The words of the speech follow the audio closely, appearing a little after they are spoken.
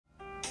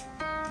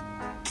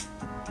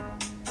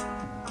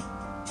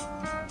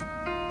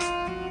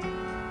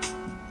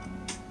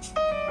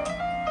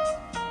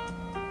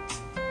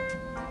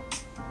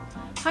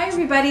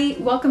everybody,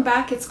 welcome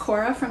back. It's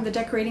Cora from The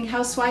Decorating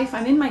Housewife.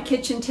 I'm in my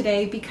kitchen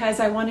today because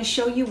I want to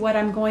show you what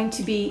I'm going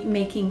to be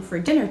making for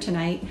dinner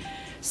tonight.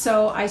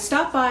 So I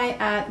stopped by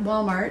at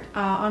Walmart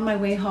on my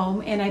way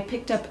home and I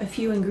picked up a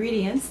few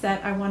ingredients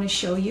that I want to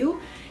show you.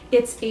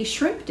 It's a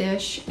shrimp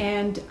dish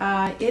and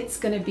it's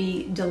going to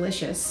be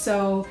delicious.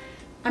 So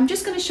I'm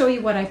just going to show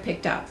you what I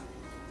picked up.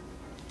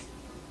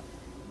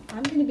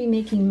 I'm going to be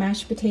making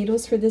mashed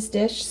potatoes for this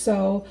dish,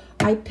 so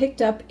I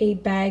picked up a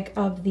bag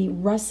of the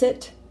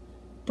Russet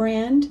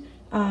brand,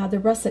 the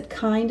Russet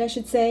kind I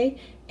should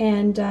say,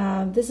 and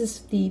this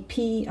is the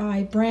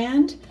PEI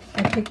brand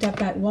I picked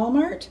up at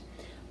Walmart.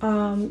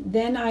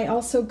 Then I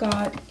also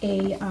got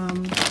a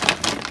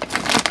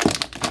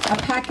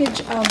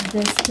package of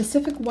this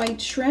Pacific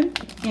white shrimp,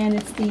 and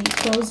it's the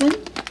frozen,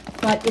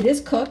 but it is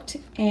cooked,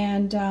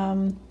 and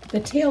the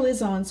tail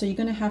is on, so you're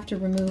going to have to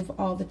remove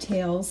all the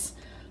tails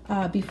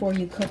before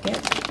you cook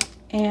it.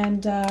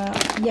 And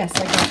yes,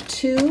 I got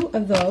 2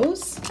 of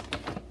those,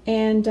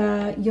 and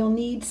you'll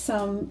need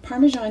some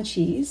Parmesan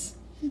cheese,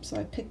 so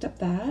I picked up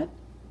that,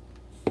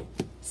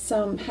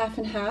 some half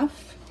and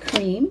half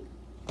cream,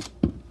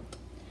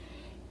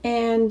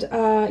 and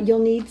you'll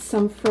need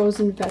some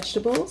frozen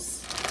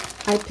vegetables.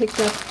 I picked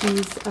up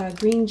these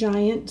Green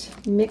Giant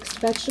mixed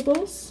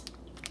vegetables,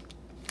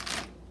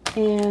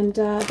 and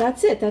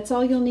that's it. That's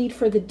all you'll need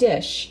for the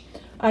dish.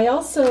 I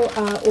also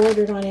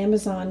ordered on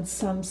Amazon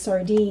some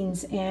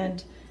sardines,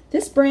 and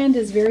this brand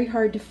is very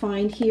hard to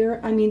find here.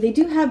 I mean, they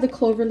do have the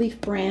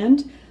Cloverleaf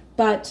brand,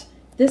 but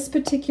this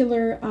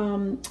particular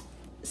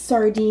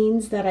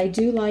sardines that I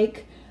do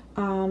like,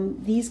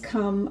 these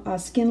come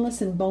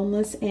skinless and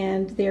boneless,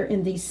 and they're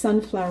in the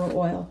sunflower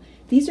oil.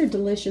 These are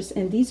delicious,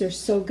 and these are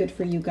so good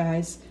for you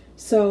guys.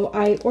 So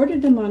I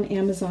ordered them on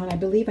Amazon. I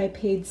believe I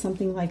paid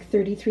something like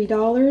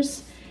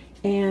 $33,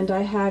 and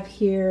I have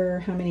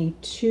here, how many?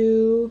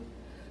 2,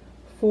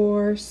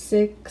 4,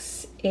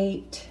 6,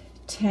 8,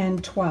 10,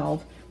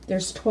 12.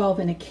 There's 12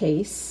 in a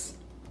case.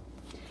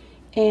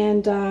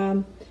 And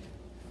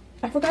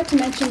I forgot to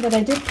mention that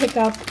I did pick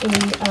up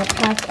a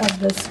pack of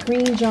this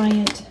Green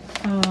Giant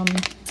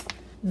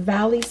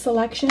Valley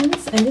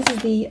Selections, and this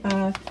is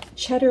the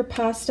cheddar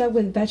pasta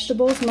with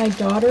vegetables. My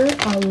daughter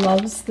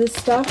loves this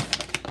stuff,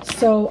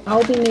 so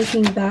I'll be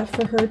making that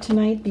for her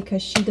tonight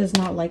because she does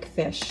not like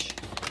fish.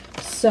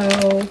 So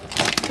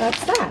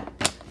that's that.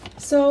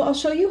 So I'll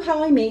show you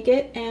how I make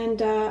it,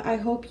 and I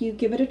hope you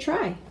give it a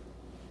try.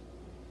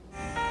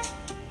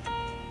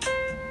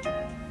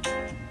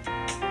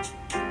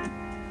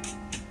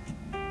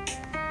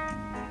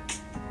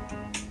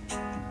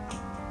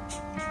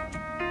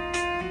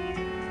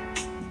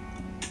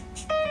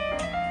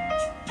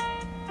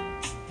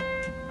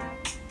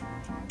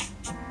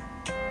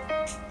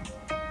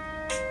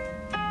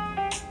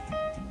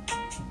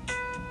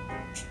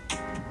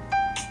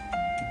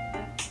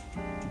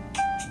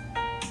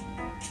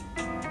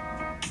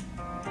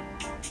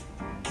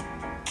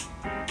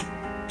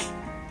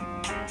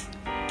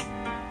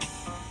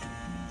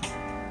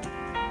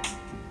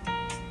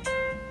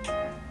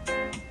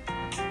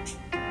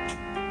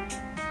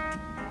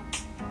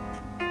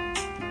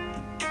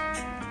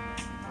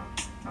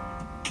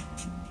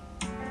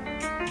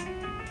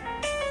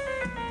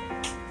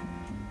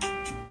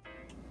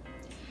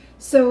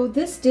 So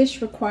this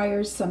dish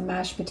requires some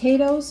mashed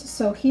potatoes.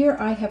 So here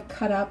I have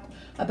cut up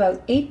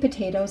about 8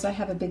 potatoes. I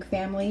have a big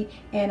family,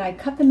 and I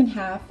cut them in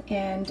half,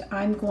 and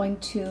I'm going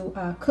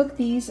to cook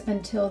these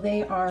until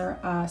they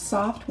are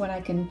soft. When I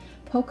can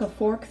poke a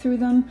fork through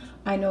them,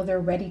 I know they're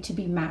ready to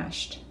be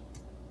mashed.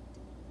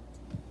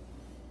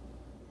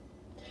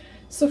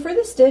 So for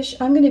this dish,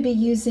 I'm going to be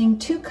using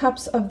 2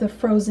 cups of the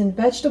frozen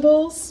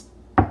vegetables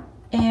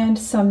and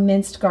some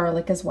minced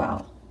garlic as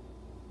well.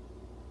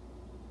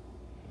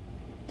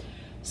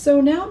 So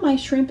now my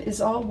shrimp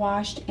is all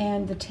washed,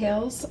 and the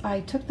tails, I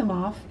took them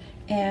off,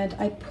 and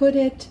I put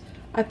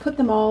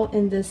them all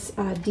in this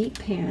deep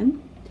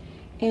pan.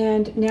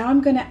 And now I'm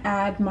going to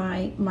add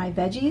my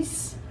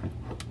veggies.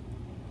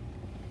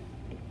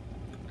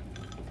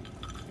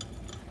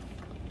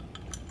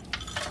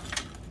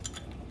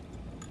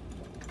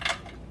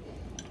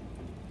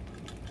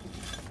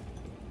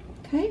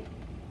 Okay.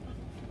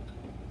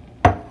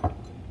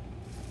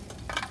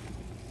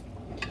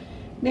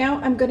 Now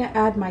I'm going to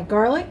add my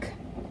garlic.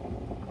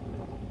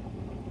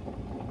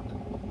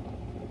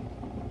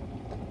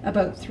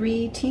 About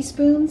 3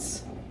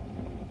 teaspoons.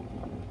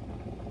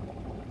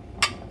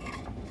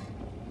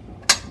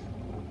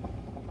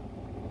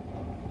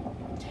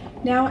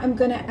 Now I'm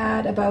going to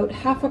add about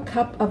 ½ a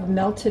cup of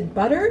melted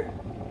butter.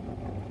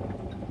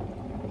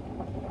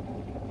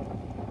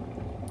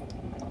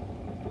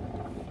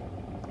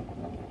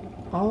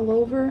 All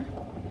over.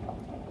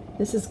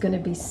 This is going to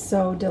be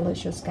so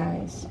delicious,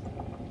 guys.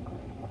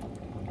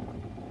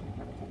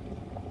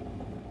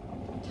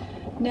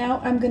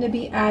 Now I'm going to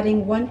be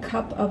adding 1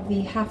 cup of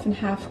the half and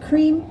half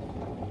cream.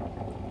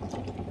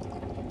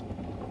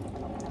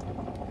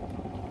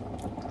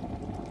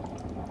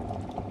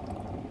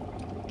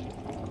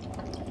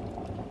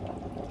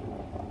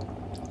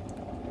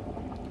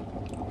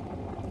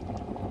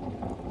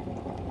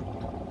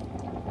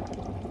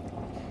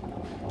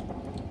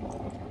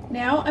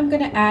 Now I'm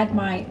going to add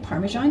my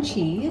Parmesan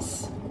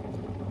cheese.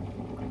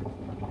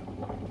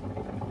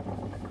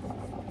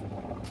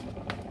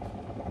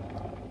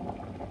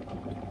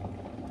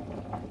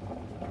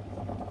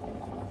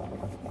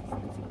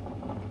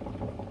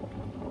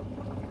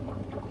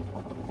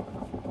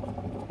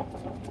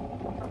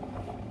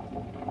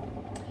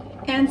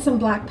 And some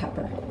black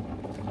pepper.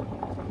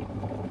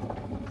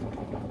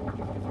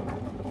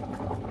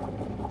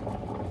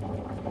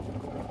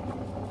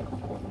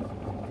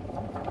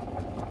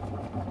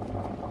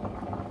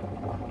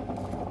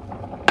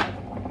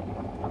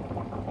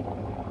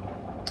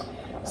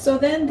 So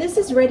then this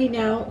is ready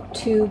now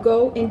to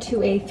go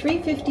into a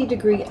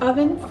 350-degree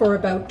oven for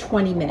about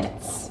 20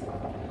 minutes.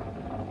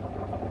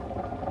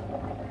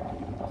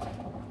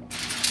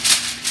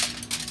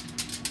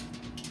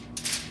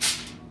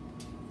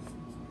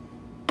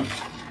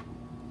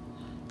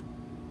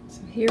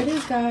 So here it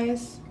is,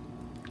 guys.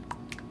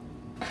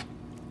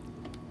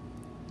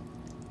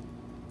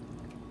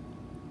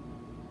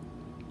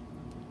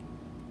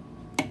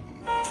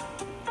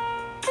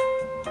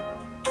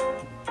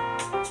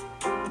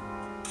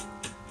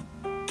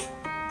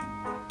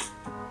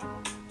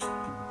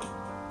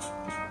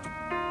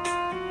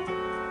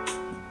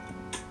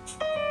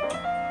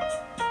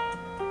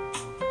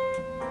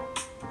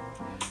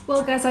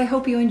 Well guys, I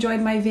hope you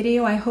enjoyed my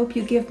video. I hope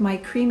you give my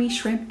creamy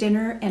shrimp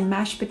dinner and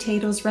mashed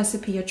potatoes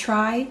recipe a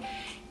try.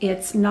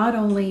 It's not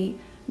only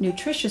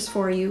nutritious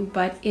for you,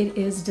 but it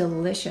is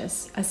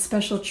delicious. A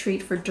special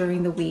treat for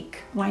during the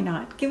week. Why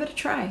not? Give it a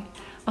try.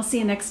 I'll see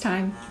you next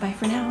time. Bye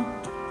for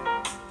now.